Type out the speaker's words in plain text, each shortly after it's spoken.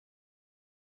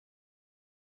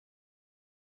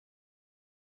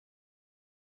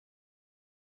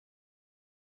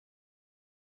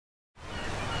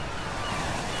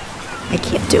I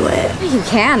can't do it. You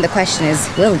can. The question is,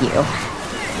 will you?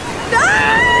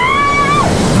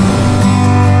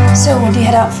 So, when do you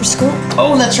head out for school?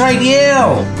 Oh, that's right,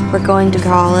 yeah. We're going to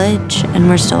college, and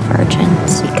we're still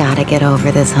virgins. We gotta get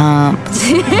over this hump.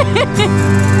 Hey.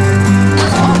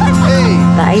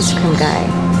 The ice cream guy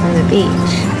from the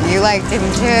beach. You liked him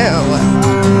too.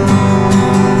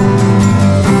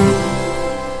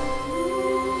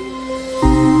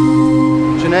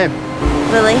 What's your name?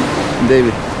 Lily?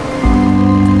 David.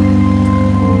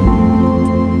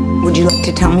 Would you like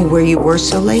to tell me where you were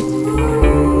so late?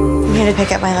 I'm here to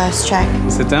pick up my last check.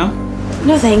 Sit down.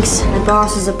 No thanks. My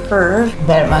boss is a perv.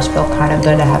 Bet it must feel kind of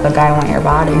good to have a guy want your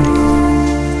body.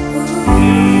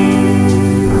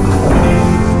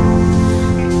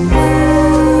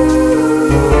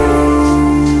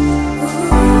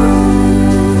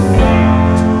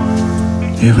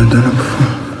 You haven't done it before?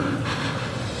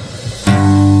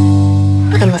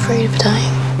 I'm afraid of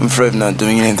dying. I'm afraid of not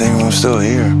doing anything while I'm still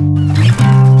here.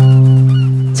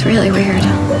 It's really weird.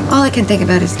 All I can think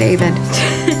about is David.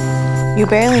 You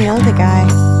barely know the guy.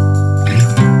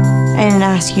 I didn't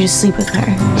ask you to sleep with her.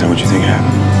 Is that what you think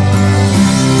happened?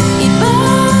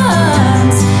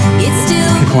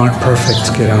 People aren't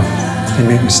perfect, kiddo. They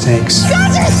make mistakes.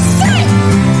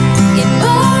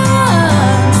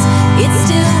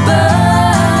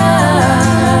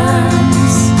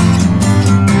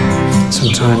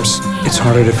 Sometimes it's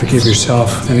harder to forgive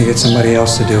yourself than to get somebody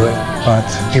else to do it. But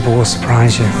people will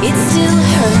surprise you. It still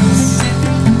hurts.